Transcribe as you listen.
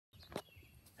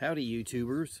Howdy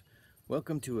YouTubers,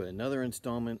 welcome to another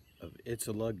installment of It's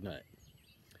A Lugnut.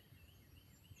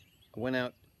 I went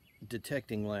out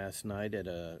detecting last night at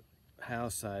a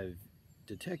house I've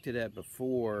detected at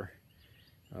before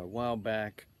a while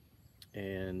back,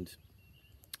 and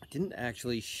I didn't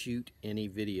actually shoot any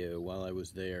video while I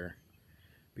was there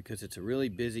because it's a really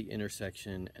busy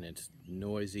intersection and it's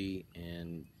noisy,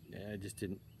 and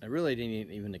I really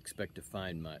didn't even expect to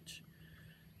find much.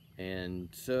 And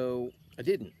so I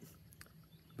didn't,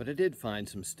 but I did find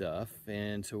some stuff,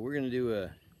 and so we're going to do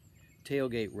a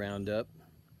tailgate roundup,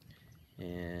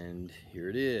 and here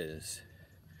it is.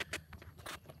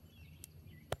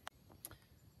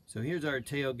 So here's our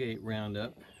tailgate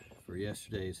roundup for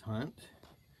yesterday's hunt.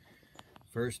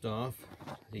 First off,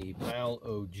 the pile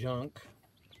o' junk,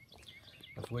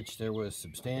 of which there was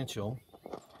substantial,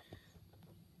 a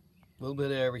little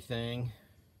bit of everything,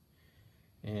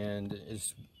 and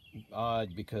it's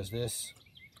odd because this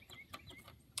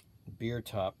beer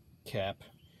top cap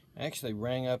actually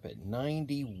rang up at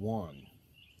 91,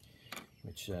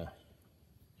 which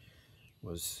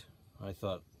was, I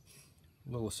thought,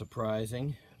 a little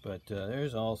surprising, but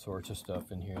there's all sorts of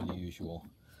stuff in here, the usual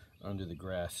under the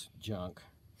grass junk.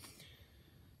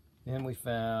 Then we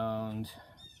found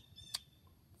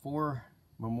 4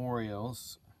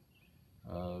 memorials,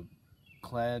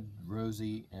 clad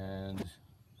rosy and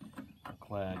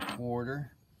clad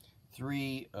quarter.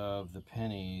 3 of the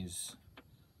pennies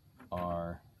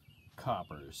are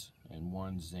coppers and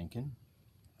 1 zinken.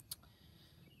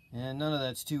 And none of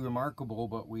that's too remarkable,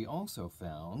 but we also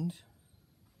found,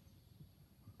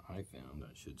 I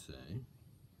should say,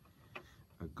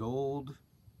 a gold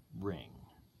ring.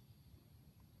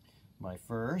 My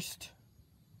first,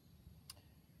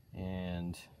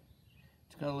 and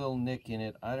it's got a little nick in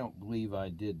it. I don't believe I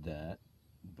did that,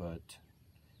 but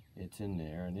it's in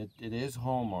there, and it is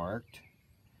hallmarked.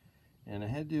 And I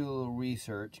had to do a little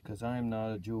research because I'm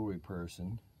not a jewelry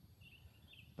person,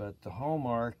 but the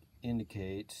hallmark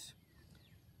indicates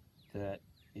that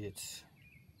it's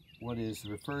what is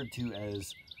referred to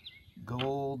as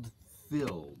gold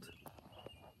filled,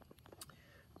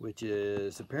 which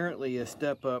is apparently a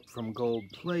step up from gold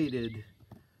plated,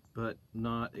 but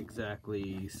not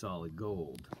exactly solid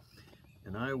gold.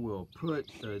 And I will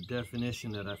put the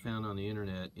definition that I found on the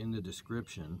internet in the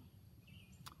description.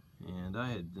 And I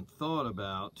had thought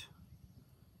about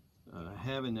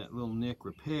having that little nick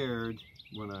repaired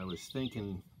when I was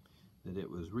thinking that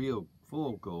it was real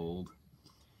full gold.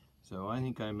 So I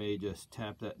think I may just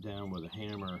tap that down with a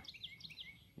hammer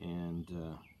and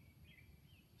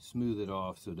smooth it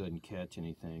off so it doesn't catch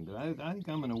anything. But I think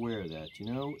I'm going to wear that.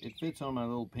 You know, it fits on my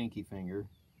little pinky finger,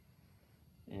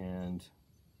 and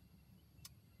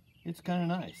it's kind of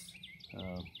nice.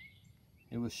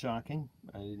 It was shocking.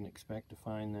 I didn't expect to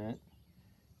find that,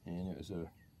 and it was a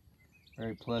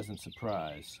very pleasant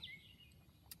surprise.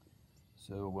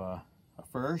 So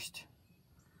first,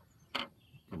 I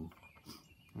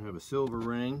have a silver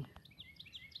ring,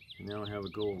 and now I have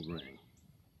a gold ring.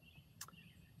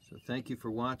 So thank you for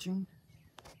watching.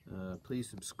 Please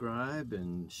subscribe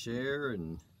and share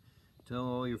and tell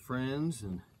all your friends,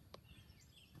 and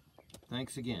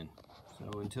thanks again.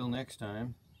 So until next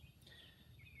time.